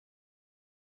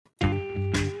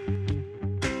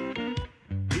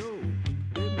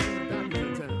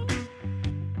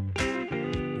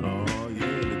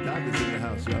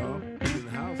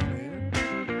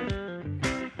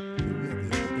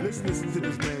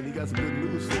man, he got some good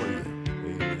news for you. Hey,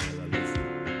 man, now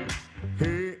listen.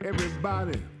 Hey,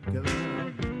 everybody,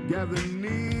 gather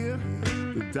near.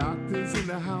 The doctor's in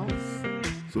the house,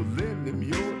 so lend him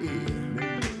your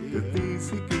ear. The things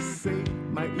he can say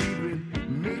might even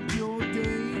make your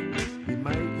day. He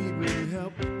might even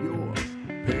help your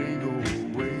pain go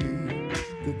away.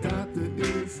 The doctor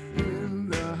is in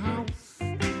the house.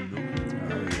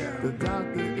 The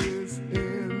doctor is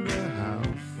in the house.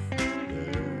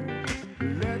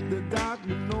 Let the doctor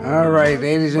know. All right,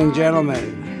 ladies and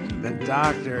gentlemen, the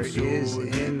doctor is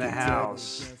in the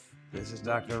house. This is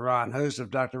Dr. Ron, host of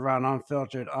Dr. Ron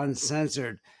Unfiltered,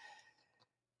 Uncensored.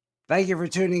 Thank you for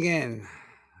tuning in,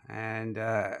 and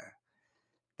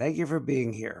thank you for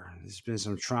being here. There's been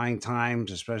some trying times,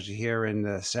 especially here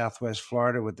in Southwest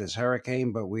Florida with this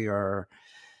hurricane, but we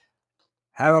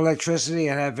have electricity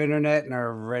and have internet and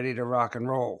are ready to rock and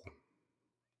roll.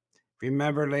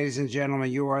 Remember, ladies and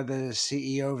gentlemen, you are the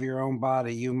CEO of your own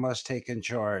body. You must take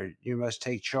charge. You must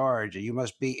take charge. You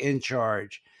must be in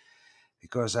charge.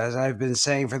 Because as I've been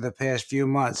saying for the past few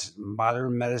months,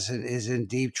 modern medicine is in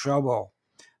deep trouble.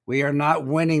 We are not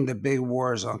winning the big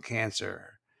wars on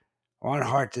cancer, on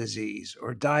heart disease,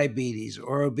 or diabetes,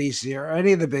 or obesity, or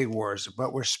any of the big wars,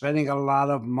 but we're spending a lot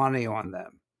of money on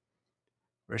them.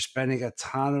 We're spending a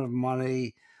ton of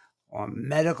money on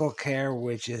medical care,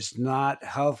 which is not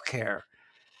health care.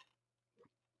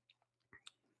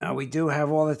 Now, we do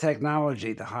have all the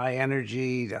technology, the high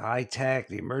energy, the high tech,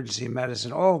 the emergency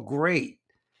medicine, all great.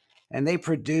 And they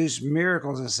produce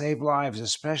miracles and save lives,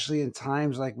 especially in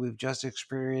times like we've just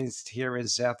experienced here in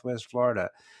Southwest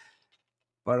Florida.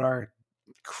 But our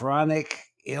chronic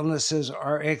illnesses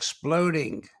are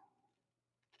exploding.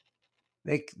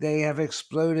 They have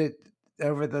exploded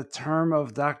over the term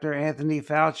of Dr. Anthony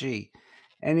Fauci.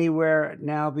 Anywhere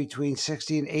now between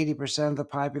 60 and 80% of the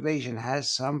population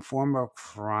has some form of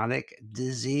chronic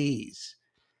disease.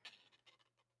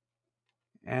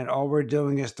 And all we're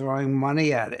doing is throwing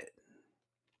money at it.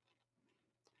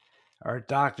 Our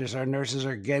doctors, our nurses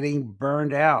are getting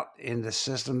burned out in the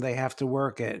system they have to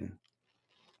work in,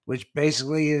 which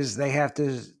basically is they have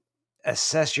to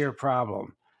assess your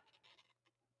problem,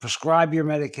 prescribe your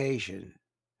medication,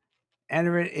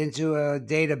 enter it into a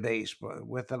database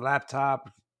with a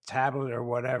laptop, tablet, or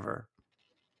whatever,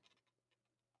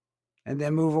 and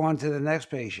then move on to the next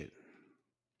patient.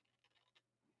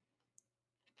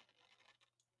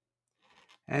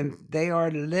 And they are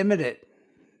limited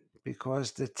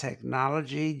because the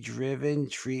technology-driven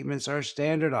treatments are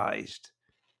standardized.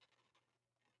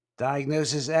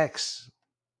 Diagnosis X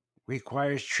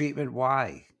requires treatment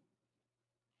Y.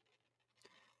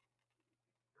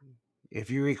 If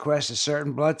you request a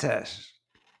certain blood test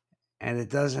and it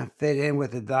doesn't fit in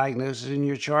with the diagnosis in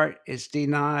your chart, it's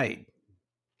denied.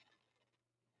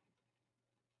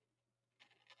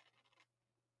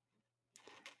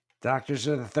 Doctors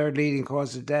are the third leading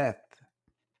cause of death.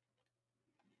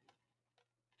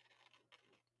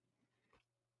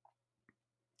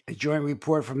 A joint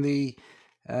report from the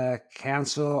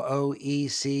Council,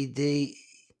 OECD,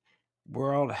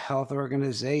 World Health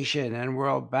Organization, and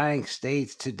World Bank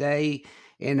states today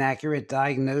inaccurate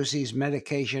diagnoses,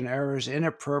 medication errors,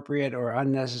 inappropriate or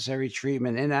unnecessary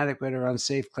treatment, inadequate or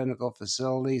unsafe clinical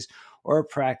facilities or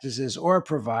practices or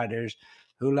providers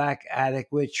who lack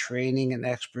adequate training and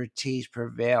expertise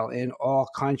prevail in all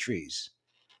countries.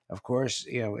 Of course,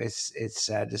 it's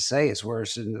sad to say it's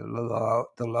worse in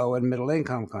the low and middle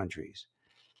income countries.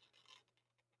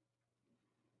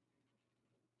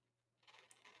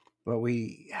 But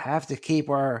we have to keep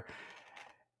our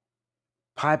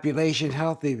population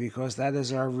healthy because that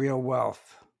is our real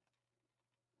wealth.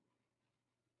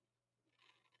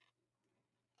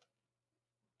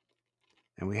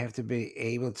 And we have to be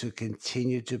able to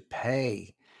continue to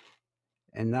pay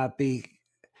and not be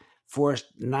forced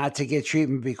not to get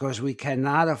treatment because we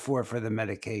cannot afford for the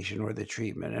medication or the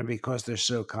treatment and because they're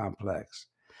so complex.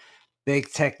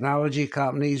 Big technology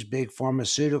companies, big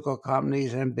pharmaceutical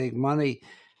companies, and big money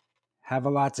have a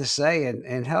lot to say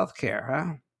in healthcare,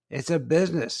 huh? It's a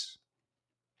business.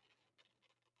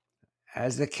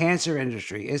 As the cancer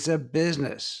industry, it's a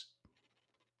business.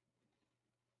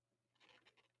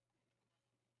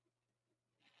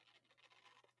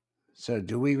 So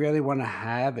do we really want to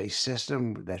have a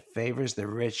system that favors the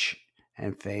rich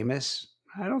and famous?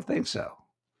 I don't think so.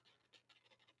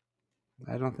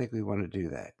 I don't think we want to do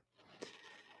that.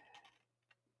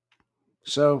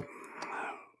 So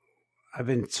I've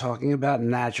been talking about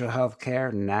natural health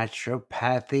care,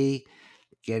 naturopathy,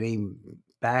 getting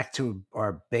back to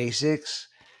our basics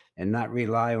and not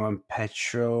rely on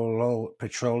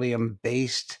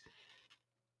petroleum-based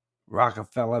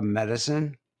Rockefeller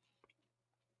medicine.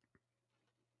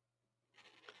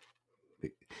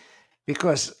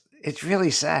 Because it's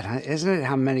really sad, huh? Isn't it,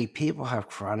 how many people have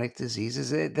chronic diseases?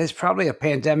 There's probably a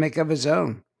pandemic of its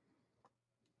own.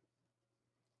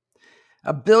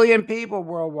 1 billion people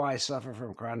worldwide suffer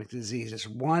from chronic diseases.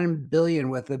 1 billion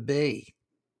with a B.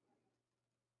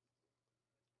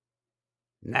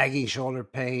 Nagging shoulder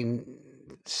pain,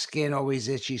 skin always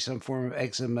itchy, some form of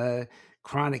eczema,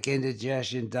 chronic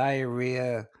indigestion,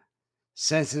 diarrhea,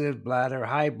 sensitive bladder,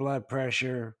 high blood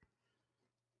pressure,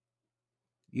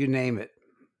 you name it.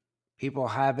 People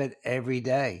have it every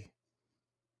day.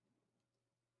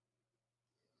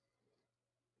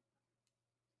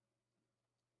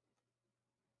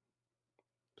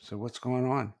 So what's going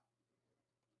on?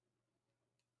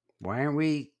 Why aren't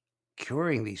we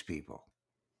curing these people?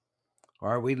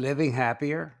 Are we living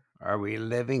happier? Are we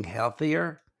living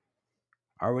healthier?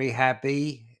 Are we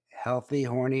happy, healthy,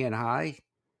 horny, and high?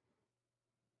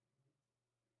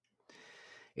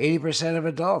 80% of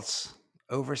adults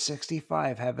over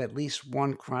 65 have at least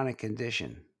one chronic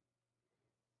condition.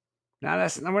 Now,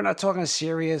 we're not talking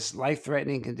serious,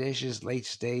 life-threatening conditions, late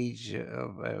stage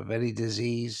of any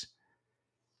disease.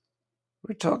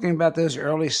 We're talking about those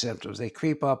early symptoms. They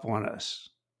creep up on us.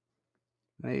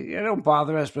 They don't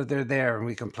bother us, but they're there, and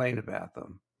we complain about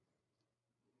them.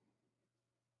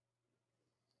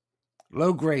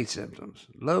 Low-grade symptoms,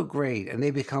 low-grade, and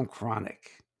they become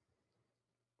chronic.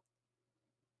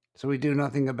 So we do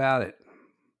nothing about it.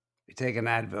 We take an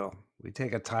Advil. We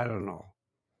take a Tylenol.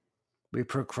 We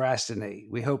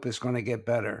procrastinate. We hope it's going to get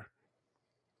better.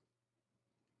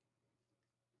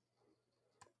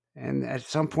 And at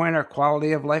some point, our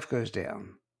quality of life goes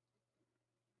down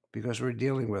because we're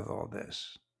dealing with all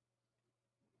this.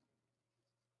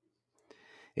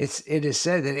 It is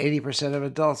said that 80% of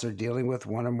adults are dealing with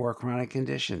one or more chronic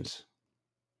conditions.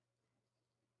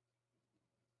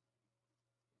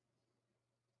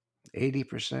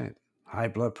 80%. High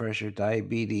blood pressure,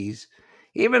 diabetes,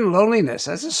 even loneliness.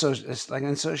 It's like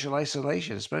in social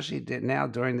isolation, especially now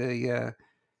during the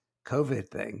COVID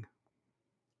thing.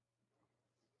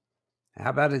 How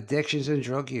about addictions and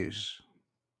drug use?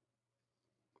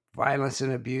 Violence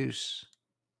and abuse?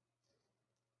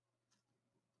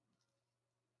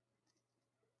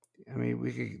 I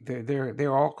mean,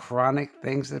 they're all chronic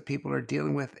things that people are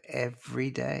dealing with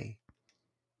every day.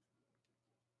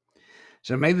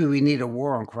 So maybe we need a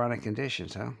war on chronic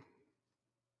conditions, huh?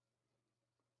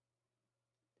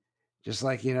 Just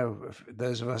like,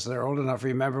 those of us that are old enough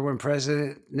remember when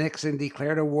President Nixon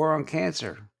declared a war on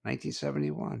cancer,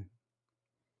 1971.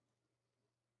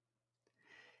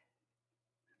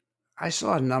 I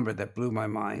saw a number that blew my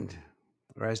mind,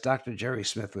 or as Dr. Jerry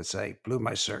Smith would say, blew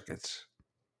my circuits.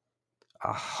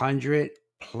 $100+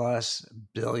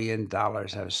 billion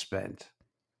have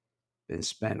been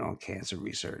spent on cancer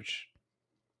research.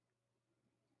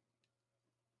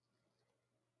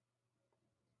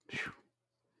 Whew.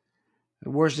 The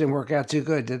wars didn't work out too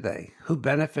good, did they? Who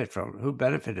benefited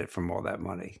from all that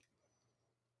money?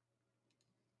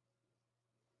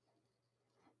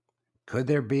 Could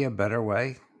there be a better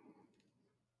way?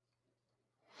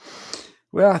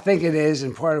 Well, I think it is,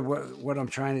 and part of what I'm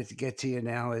trying to get to you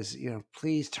now is,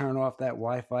 please turn off that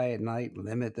Wi-Fi at night,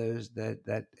 limit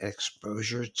that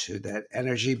exposure to that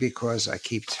energy, because I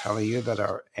keep telling you that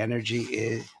our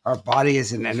body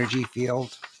is an energy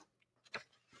field.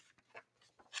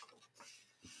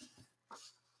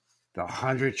 The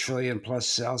 100 trillion plus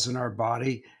cells in our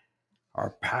body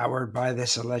are powered by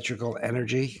this electrical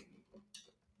energy.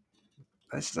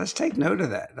 Let's take note of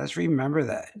that. Let's remember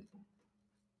that.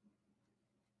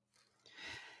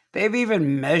 They've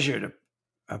even measured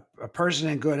a person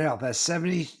in good health at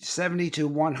 70 to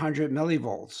 100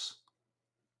 millivolts.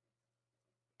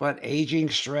 But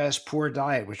aging, stress, poor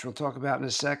diet, which we'll talk about in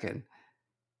a second,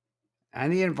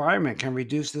 and the environment can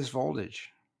reduce this voltage.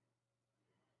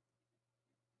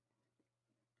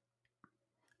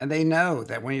 And they know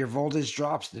that when your voltage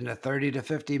drops in the 30 to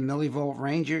 50 millivolt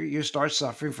range, you start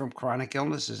suffering from chronic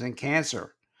illnesses and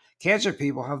cancer. Cancer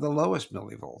people have the lowest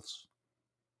millivolts.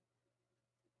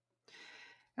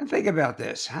 And think about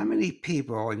this. How many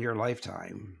people in your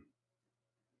lifetime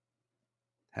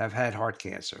have had heart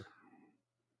cancer?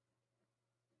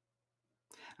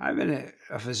 I've been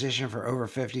a physician for over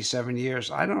 57 years.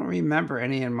 I don't remember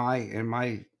any in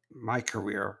my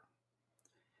career.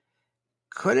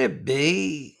 Could it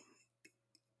be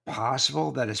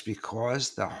possible that it's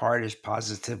because the heart is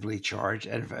positively charged,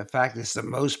 and in fact, it's the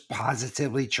most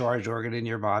positively charged organ in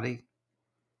your body?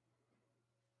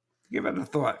 Give it a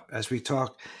thought as we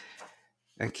talk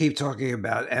and keep talking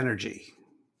about energy,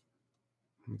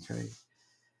 okay,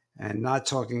 and not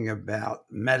talking about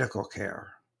medical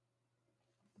care.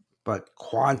 but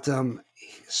quantum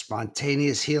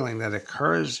spontaneous healing that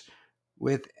occurs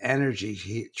with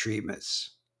energy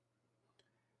treatments.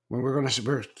 When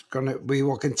we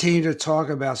will continue to talk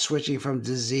about switching from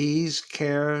disease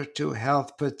care to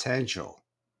health potential,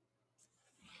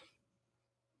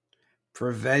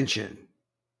 prevention.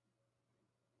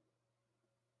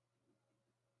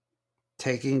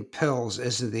 Taking pills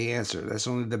isn't the answer. That's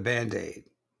only the Band-Aid.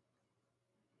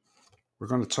 We're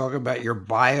going to talk about your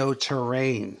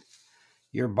bioterrain,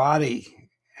 your body,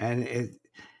 and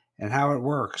how it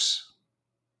works,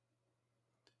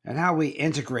 and how we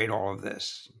integrate all of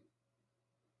this.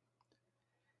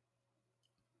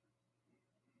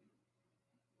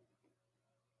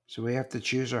 So we have to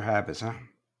choose our habits, huh?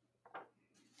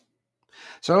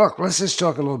 So look, let's just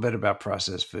talk a little bit about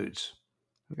processed foods,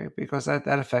 okay? Because that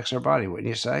affects our body, wouldn't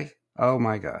you say? Oh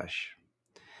my gosh.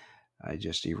 I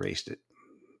just erased it,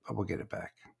 but we'll get it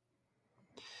back.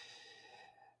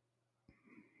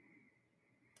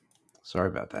 Sorry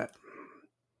about that.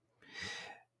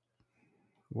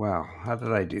 Wow, how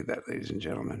did I do that, ladies and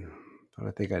gentlemen? But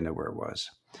I think I know where it was.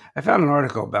 I found an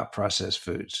article about processed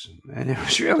foods, and it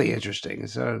was really interesting.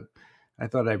 So I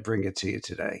thought I'd bring it to you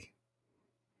today.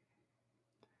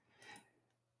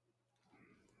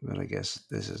 But I guess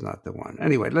this is not the one.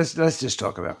 Anyway, let's just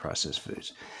talk about processed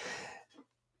foods.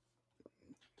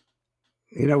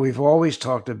 You know, we've always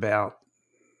talked about,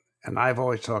 and I've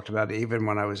always talked about it, even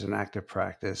when I was in active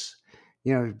practice,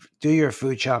 you know, do your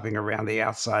food shopping around the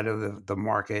outside of the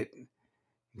market.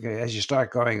 Okay, as you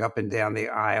start going up and down the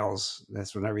aisles,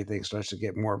 that's when everything starts to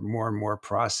get more and more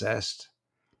processed.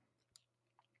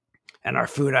 And our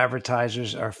food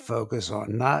advertisers are focused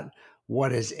on not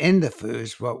what is in the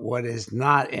foods, but what is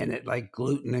not in it, like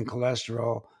gluten and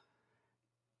cholesterol.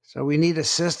 So we need a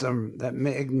system that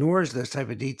ignores those type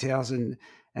of details and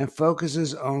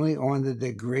focuses only on the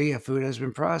degree a food has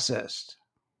been processed.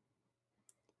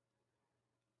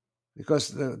 Because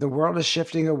the world is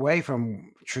shifting away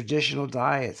from traditional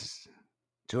diets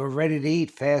to a ready-to-eat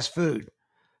fast food,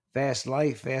 fast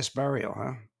life, fast burial,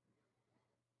 huh?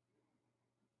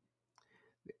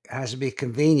 It has to be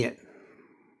convenient.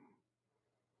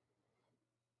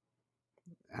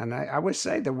 And I would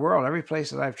say the world, every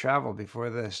place that I've traveled before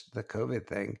the COVID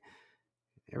thing,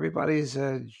 everybody's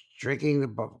drinking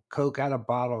the Coke out of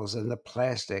bottles and the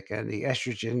plastic and the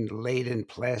estrogen-laden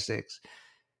plastics.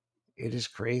 It is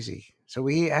crazy. So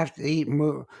we have to eat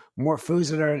more foods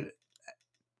that are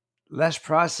less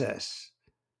processed.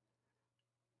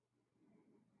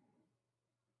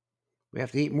 We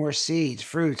have to eat more seeds,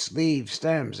 fruits, leaves,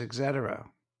 stems, etc.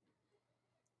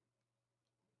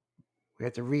 We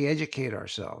have to re-educate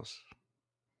ourselves.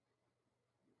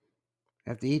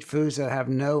 We have to eat foods that have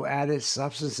no added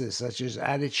substances, such as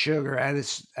added sugar,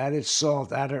 added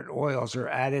salt, added oils, or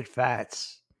added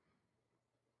fats.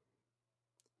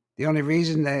 The only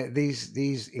reason that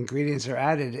these ingredients are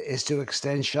added is to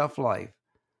extend shelf life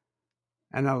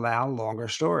and allow longer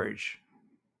storage.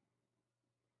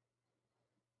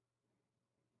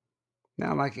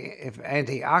 Now, like if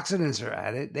antioxidants are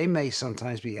added, they may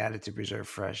sometimes be added to preserve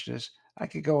freshness. I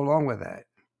could go along with that.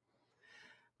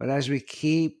 But as we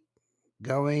keep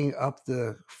going up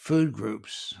the food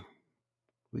groups,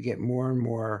 we get more and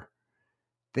more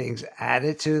things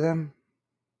added to them,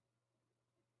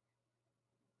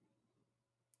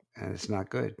 and it's not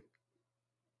good.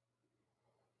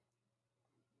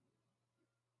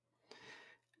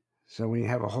 So when you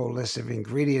have a whole list of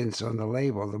ingredients on the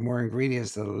label, the more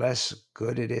ingredients, the less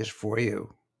good it is for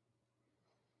you.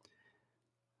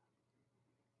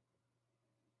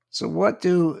 So what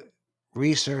do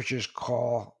researchers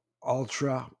call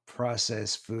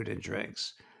ultra-processed food and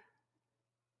drinks?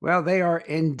 Well, they are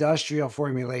industrial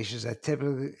formulations that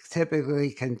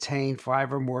typically contain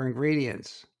 5 or more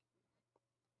ingredients.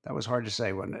 That was hard to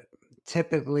say, wasn't it?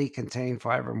 Typically contain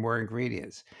 5 or more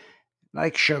ingredients,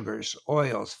 like sugars,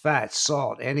 oils, fats,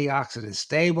 salt, antioxidants,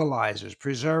 stabilizers,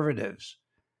 preservatives.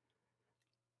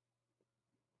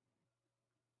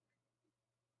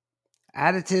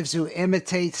 Additives to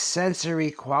imitate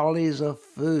sensory qualities of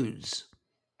foods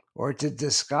or to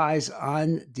disguise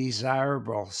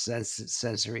undesirable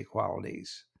sensory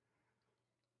qualities.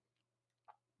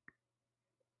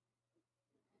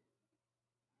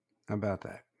 How about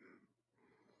that?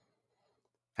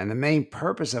 And the main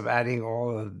purpose of adding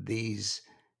all of these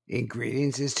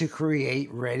ingredients is to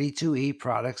create ready-to-eat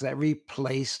products that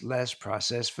replace less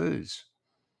processed foods.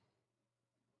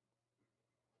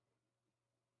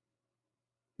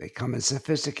 They come in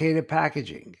sophisticated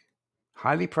packaging,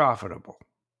 highly profitable.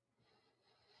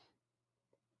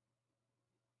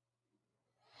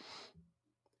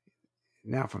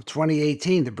 Now, from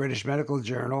 2018, the British Medical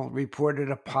Journal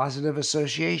reported a positive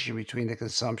association between the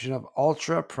consumption of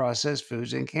ultra-processed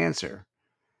foods and cancer.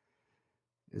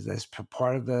 Is this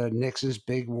part of the Nixon's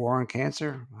big war on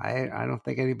cancer? I don't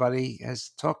think anybody has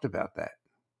talked about that.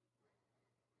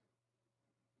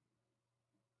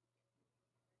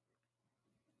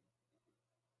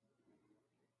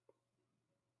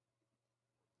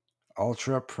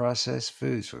 Ultra-processed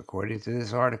foods, according to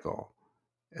this article,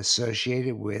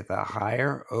 associated with a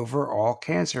higher overall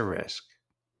cancer risk.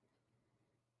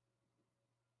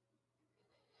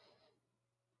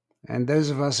 And those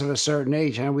of us of a certain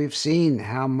age, and we've seen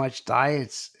how much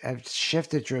diets have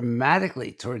shifted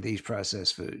dramatically toward these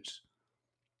processed foods.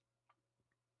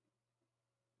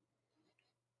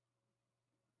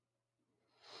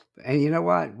 And you know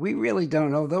what? We really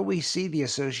don't know, though we see the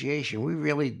association, we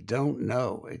really don't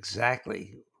know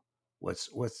exactly what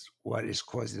is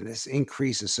causing this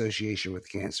increased association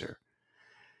with cancer.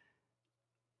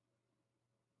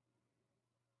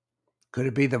 Could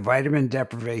it be the vitamin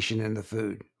deprivation in the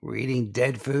food? We're eating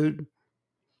dead food?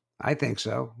 I think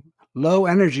so. Low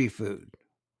energy food,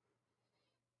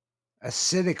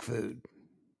 acidic food.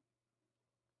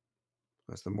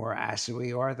 Because the more acid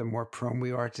we are, the more prone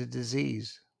we are to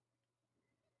disease.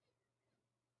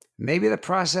 Maybe the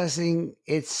processing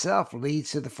itself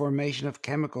leads to the formation of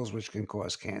chemicals which can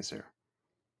cause cancer.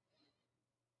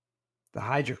 The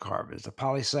hydrocarbons, the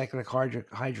polycyclic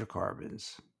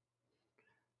hydrocarbons.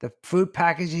 The food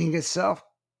packaging itself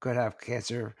could have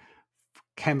cancer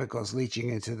chemicals leaching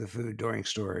into the food during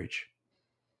storage.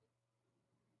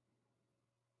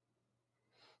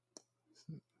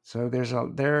 So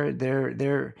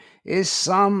there is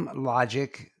some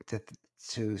logic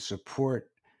to support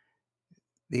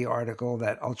the article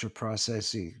that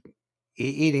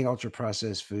eating ultra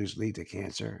processed foods lead to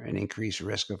cancer and increased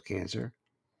risk of cancer.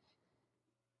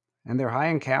 And they're high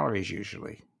in calories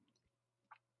usually.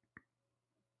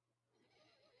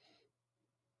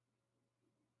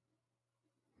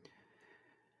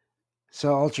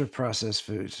 So ultra processed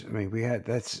foods. I mean,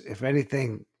 that's, if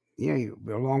anything,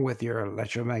 along with your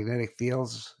electromagnetic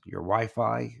fields, your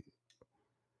Wi-Fi,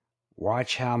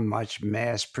 watch how much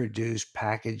mass produced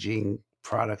packaging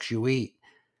products you eat.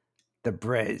 The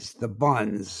breads, the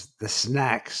buns, the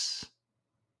snacks,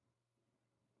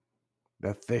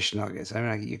 the fish nuggets. I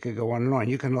mean, you could go on and on.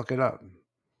 You can look it up.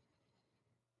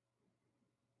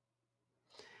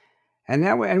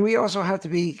 And we also have to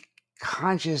be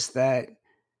conscious that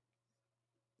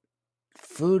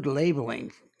food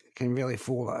labeling can really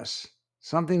fool us.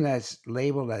 Something that's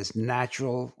labeled as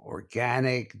natural,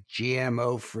 organic,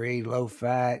 GMO free, low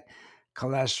fat,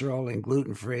 cholesterol, and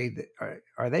gluten free,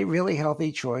 are they really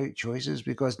healthy choices?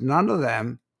 Because none of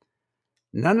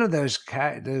those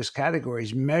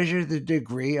categories measure the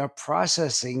degree of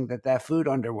processing that food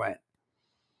underwent.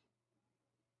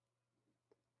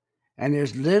 And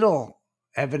there's little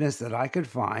evidence that I could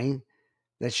find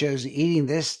that shows eating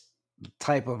this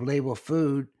type of labeled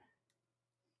food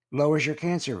lowers your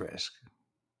cancer risk.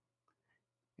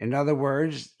 In other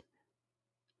words,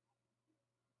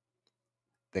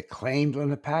 the claims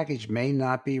on the package may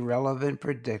not be relevant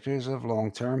predictors of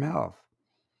long-term health.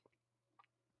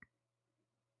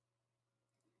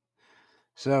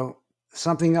 So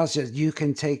something else that you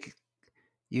can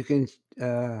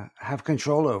have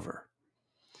control over.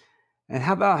 And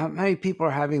how about how many people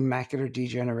are having macular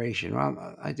degeneration?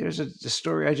 Well, there's a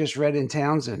story I just read in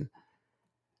Townsend.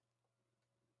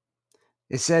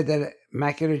 It said that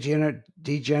macular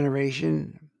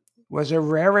degeneration was a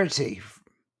rarity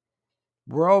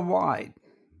worldwide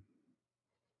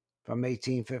from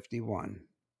 1851.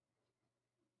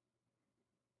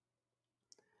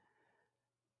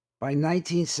 By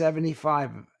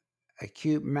 1975,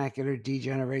 acute macular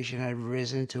degeneration had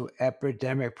risen to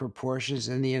epidemic proportions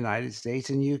in the United States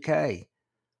and UK,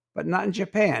 but not in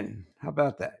Japan. How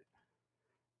about that?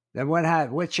 Then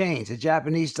what changed? The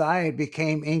Japanese diet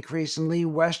became increasingly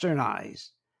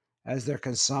westernized as their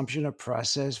consumption of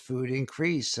processed food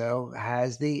increased. So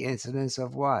has the incidence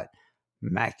of what?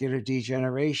 Macular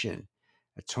degeneration.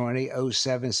 A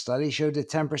 2007 study showed that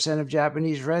 10% of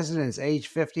Japanese residents aged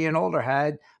 50 and older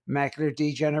had macular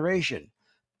degeneration.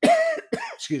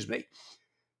 Excuse me.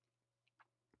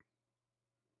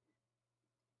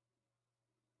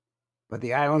 But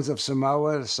the islands of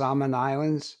Samoa, the Solomon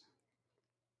Islands,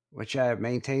 which have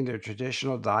maintained their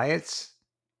traditional diets,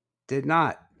 did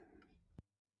not.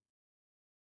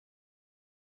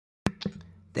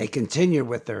 They continued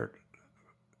with their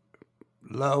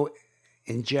low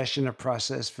ingestion of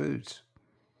processed foods.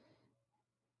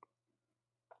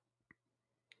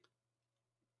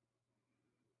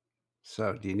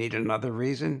 So, do you need another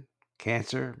reason?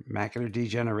 cancer, macular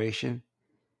degeneration.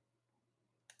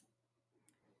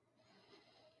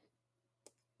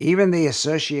 Even the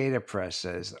Associated Press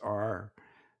says our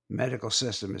medical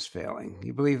system is failing.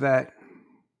 You believe that?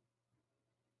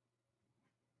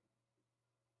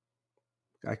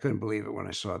 I couldn't believe it when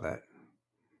I saw that.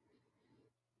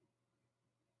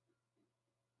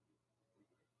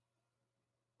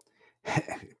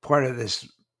 Part of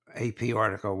this AP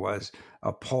article was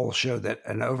a poll showed that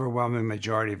an overwhelming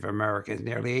majority of Americans,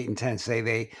 nearly 8 in 10, say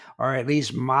they are at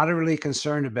least moderately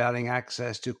concerned about having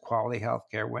access to quality health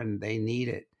care when they need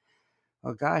it.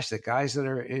 Oh gosh, the guys that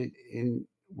are in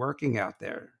working out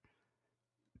there,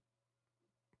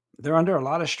 they're under a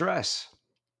lot of stress.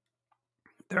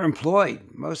 They're employed.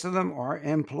 Most of them are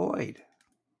employed.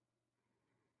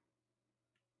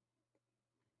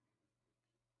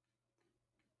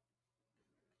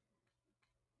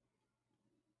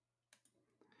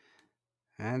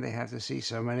 And they have to see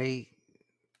so many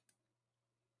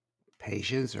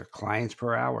patients or clients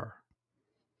per hour.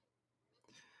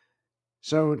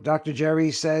 So Dr. Jerry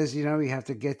says, you have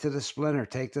to get to the splinter,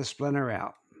 take the splinter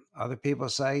out. Other people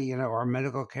say, our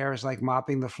medical care is like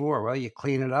mopping the floor. Well, you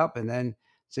clean it up, and then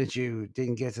since you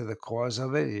didn't get to the cause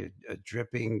of it, a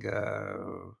dripping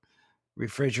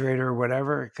refrigerator or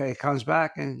whatever, it comes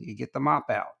back and you get the mop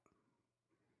out.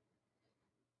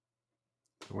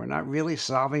 We're not really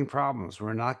solving problems.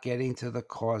 We're not getting to the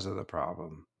cause of the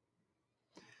problem.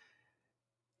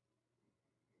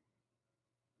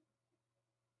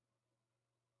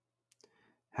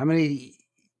 How many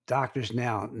doctors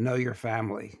now know your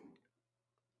family,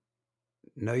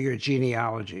 know your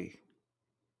genealogy,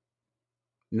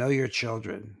 know your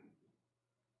children,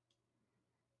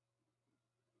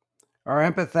 are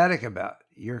empathetic about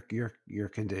your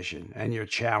condition and your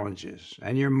challenges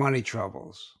and your money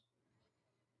troubles?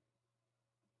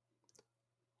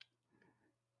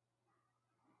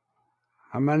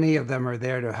 How many of them are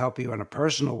there to help you in a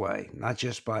personal way, not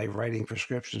just by writing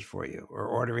prescriptions for you or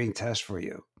ordering tests for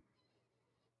you?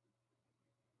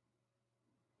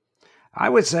 I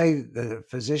would say the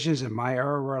physicians in my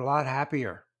era were a lot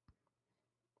happier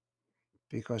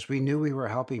because we knew we were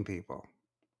helping people.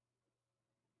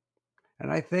 And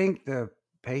I think the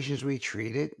patients we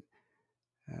treated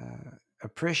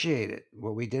appreciated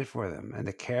what we did for them and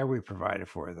the care we provided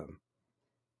for them.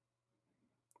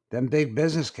 Then big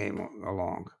business came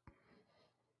along.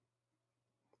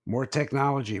 More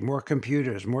technology, more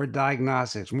computers, more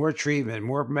diagnostics, more treatment,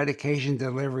 more medication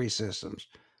delivery systems.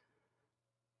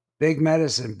 Big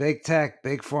medicine, big tech,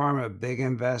 big pharma, big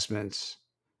investments.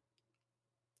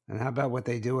 And how about what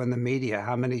they do in the media?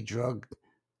 How many drug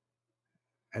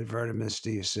advertisements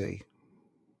do you see?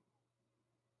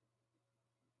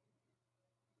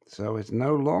 So it's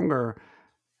no longer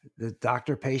the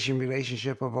doctor-patient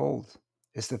relationship of old.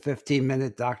 It's the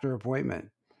 15-minute doctor appointment,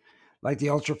 like the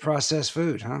ultra-processed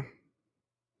food, huh?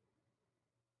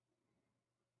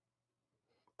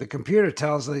 The computer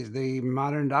tells the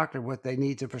modern doctor what they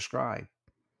need to prescribe.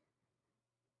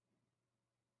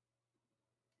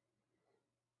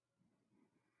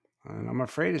 And I'm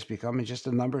afraid it's becoming just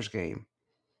a numbers game.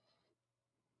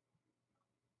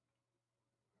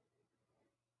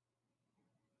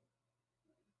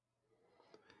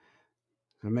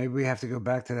 So maybe we have to go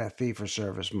back to that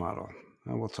fee-for-service model.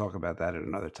 And we'll talk about that at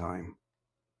another time.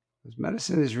 Because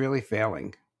medicine is really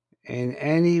failing in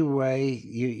any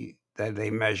way that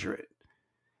they measure it.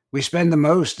 We spend the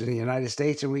most in the United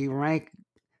States, and we rank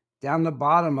down the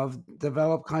bottom of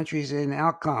developed countries in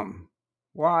outcome.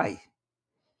 Why?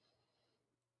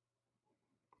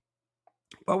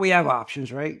 But we have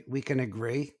options, right? We can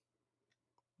agree,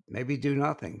 maybe do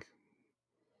nothing.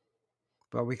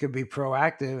 But we could be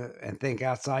proactive and think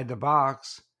outside the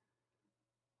box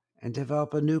and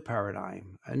develop a new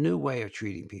paradigm, a new way of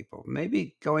treating people.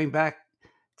 Maybe going back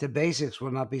to basics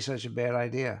will not be such a bad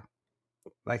idea,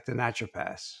 like the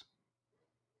naturopaths.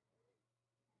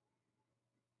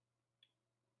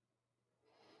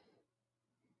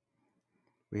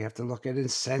 We have to look at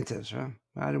incentives. Huh?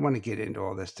 I don't want to get into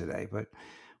all this today, but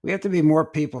we have to be more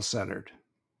people-centered.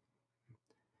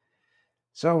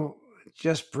 So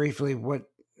just briefly, what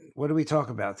do we talk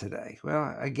about today?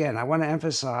 Well, again, I want to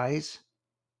emphasize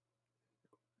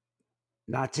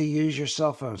not to use your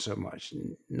cell phone so much,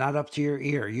 not up to your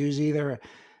ear. Use either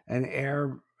an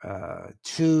air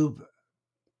tube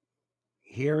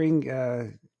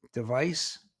hearing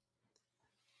device.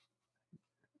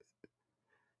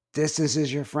 Distance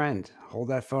is your friend. Hold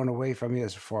that phone away from you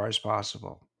as far as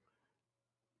possible.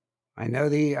 I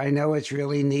know it's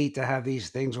really neat to have these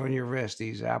things on your wrist,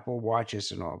 these Apple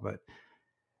Watches and all, but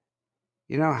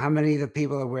you know how many of the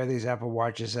people that wear these Apple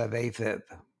Watches have AFib?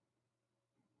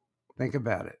 Think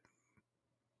about it.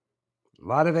 A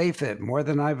lot of AFib, more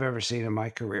than I've ever seen in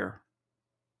my career.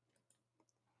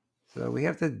 So we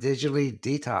have to digitally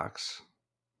detox.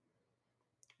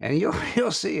 And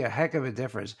you'll see a heck of a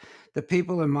difference. The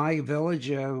people in my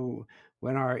village,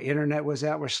 when our internet was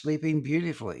out, were sleeping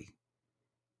beautifully.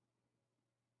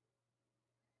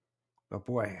 But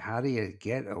boy, how do you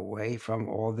get away from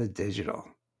all the digital?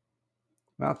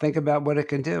 Well, think about what it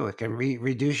can do. It can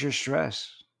reduce your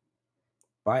stress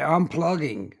by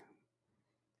unplugging,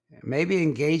 maybe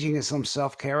engaging in some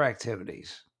self-care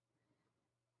activities.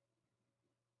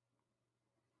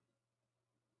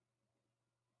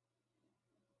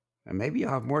 And maybe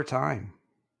you'll have more time.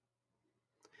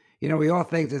 You know, we all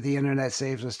think that the internet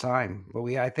saves us time, but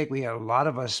I think a lot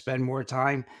of us spend more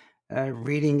time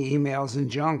reading emails and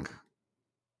junk.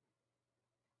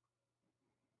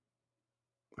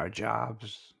 Our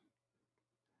jobs,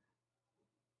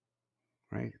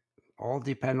 right? All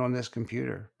depend on this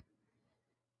computer.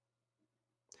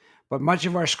 But much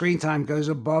of our screen time goes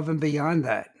above and beyond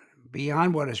that,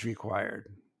 beyond what is required.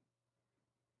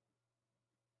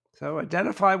 So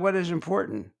identify what is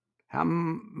important, how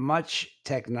much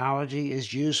technology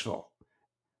is useful,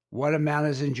 what amount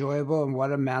is enjoyable, and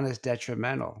what amount is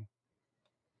detrimental.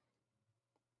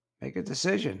 Make a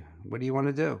decision. What do you want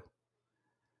to do?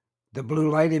 The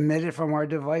blue light emitted from our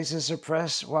devices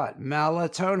suppress what?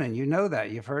 Melatonin. You know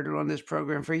that. You've heard it on this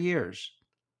program for years.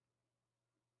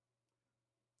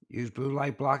 Use blue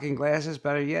light blocking glasses.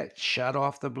 Better yet, shut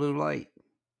off the blue light.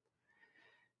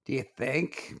 Do you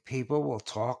think people will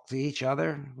talk to each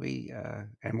other?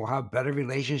 And will have better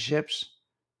relationships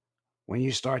when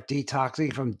you start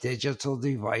detoxing from digital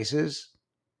devices?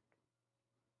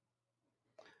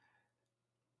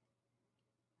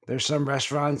 There's some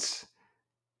restaurants,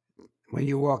 when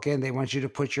you walk in, they want you to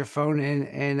put your phone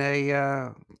in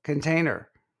a container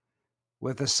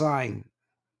with a sign.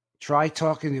 Try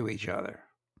talking to each other.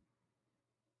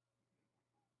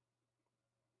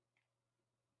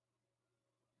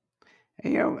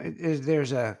 And, you know,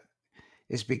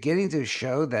 it's beginning to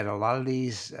show that a lot of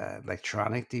these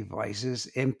electronic devices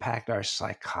impact our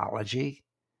psychology.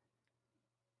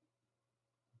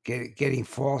 Getting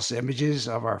false images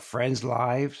of our friends'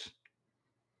 lives.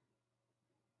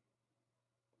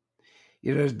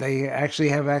 You know, they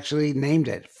have named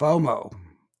it FOMO,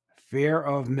 fear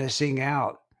of missing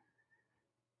out,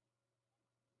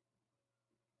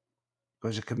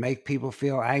 because it can make people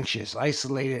feel anxious,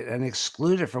 isolated, and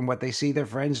excluded from what they see their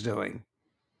friends doing.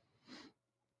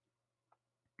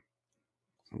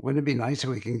 Wouldn't it be nice if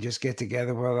we can just get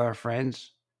together with our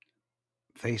friends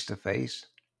face to face?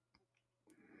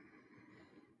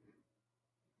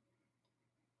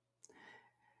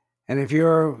 And if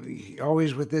you're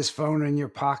always with this phone in your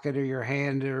pocket or your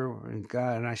hand,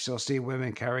 and I still see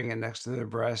women carrying it next to their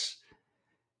breasts,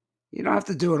 you don't have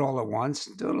to do it all at once.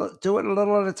 Do it a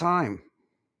little at a time.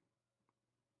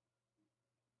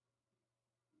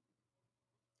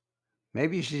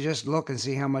 Maybe you should just look and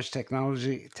see how much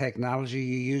technology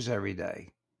you use every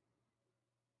day.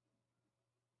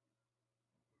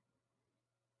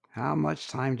 How much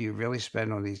time do you really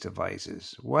spend on these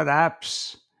devices? What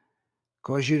apps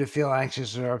cause you to feel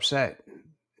anxious or upset?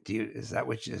 Is that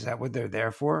what they're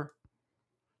there for?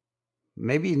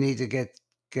 Maybe you need to get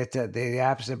the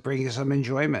apps that bring you some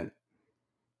enjoyment.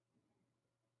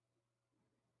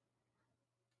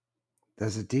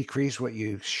 Does it decrease what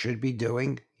you should be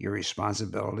doing, your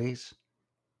responsibilities?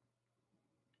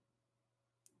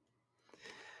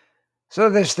 So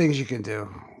there's things you can do.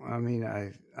 I mean,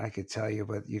 I could tell you,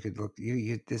 but you could look.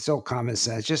 It's all common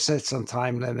sense. Just set some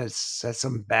time limits, set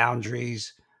some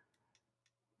boundaries.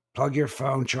 Plug your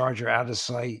phone charger out of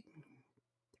sight.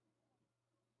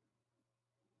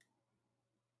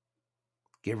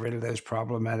 Get rid of those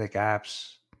problematic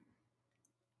apps.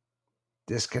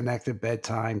 Disconnect at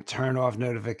bedtime. Turn off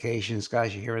notifications.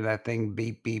 Guys, you hear that thing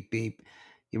beep, beep, beep.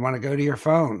 You want to go to your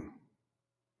phone.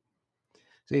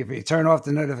 See, if you turn off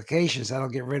the notifications, that'll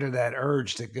get rid of that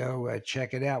urge to go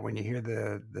check it out when you hear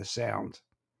the sound.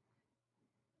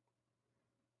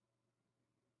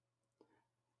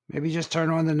 Maybe just turn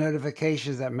on the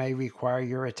notifications that may require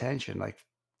your attention, like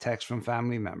texts from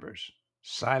family members.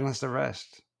 Silence the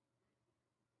rest.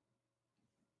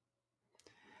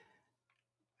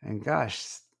 And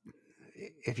gosh,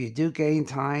 if you do gain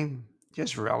time,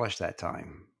 just relish that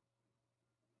time.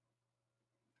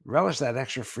 Relish that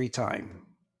extra free time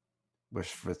with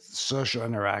social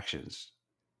interactions.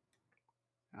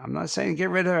 I'm not saying get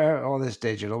rid of all this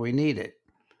digital. We need it.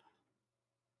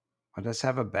 But let's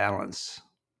have a balance.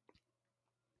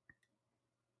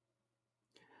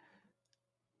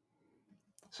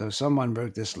 So someone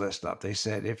wrote this list up. They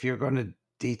said, if you're going to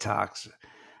detox,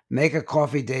 make a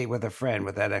coffee date with a friend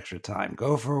with that extra time.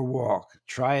 Go for a walk.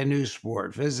 Try a new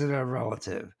sport. Visit a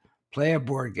relative. Play a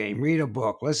board game. Read a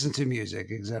book. Listen to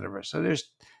music, etc. So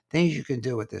there's things you can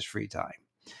do with this free time.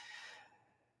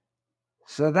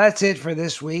 So that's it for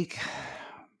this week.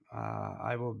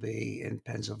 I will be in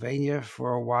Pennsylvania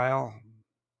for a while,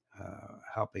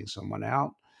 helping someone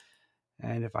out.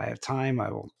 And if I have time,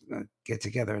 I will get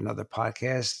together another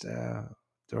podcast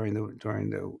during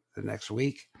the next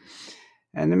week.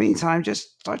 And in the meantime,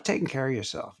 just start taking care of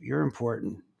yourself. You're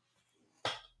important.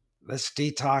 Let's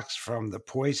detox from the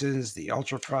poisons, the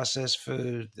ultra-processed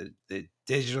food, the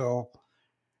digital.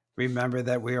 Remember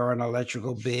that we are an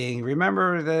electrical being.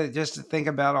 Remember that just to think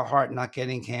about our heart not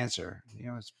getting cancer.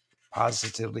 It's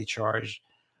positively charged,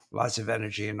 lots of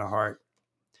energy in the heart.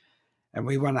 And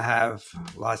we want to have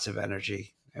lots of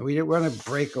energy. And we don't want to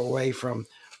break away from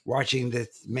watching the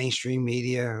mainstream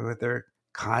media with their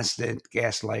constant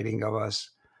gaslighting of us.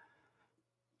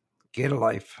 Get a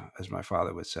life, as my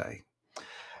father would say.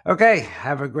 Okay,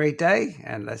 have a great day,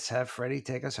 and let's have Freddie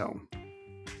take us home.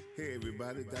 Hey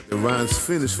everybody, Dr. Ron's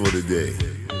finished for today.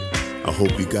 I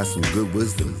hope you got some good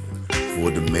wisdom for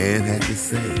what the man had to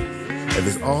say. If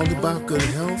it's all about good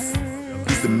health,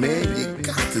 he's the man you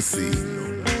got to see.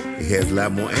 He has a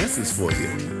lot more answers for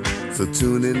you. So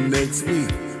tune in next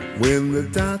week when the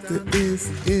doctor is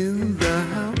in the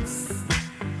house.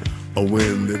 Or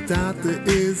when the doctor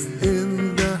is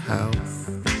in the house.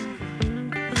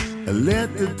 And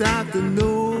let the doctor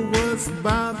know what's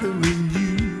bothering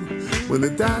you. When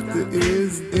the doctor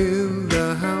is in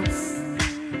the house.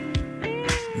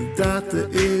 The doctor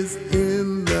is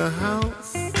in the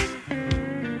house.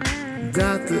 The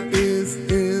doctor is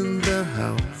in the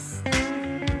house.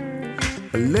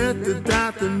 Let the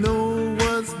doctor know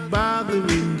what's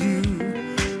bothering you.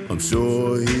 I'm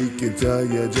sure he can tell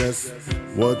you just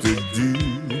what to do.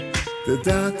 The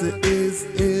doctor is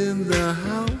in the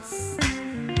house.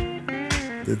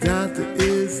 The doctor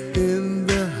is in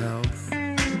the house.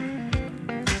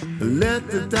 Let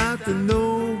the doctor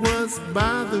know what's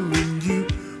bothering you.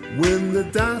 When the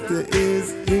doctor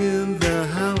is in the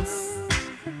house.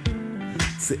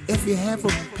 So if you have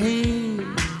a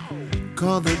pain,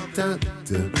 call the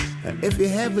doctor. And if you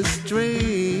have a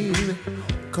strain,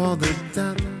 call the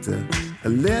doctor.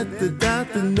 And let the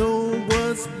doctor know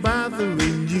what's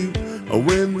bothering you. Or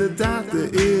when the doctor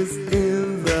is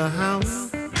in the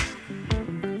house.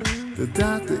 The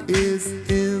doctor is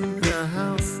in the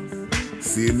house.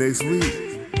 See you next week.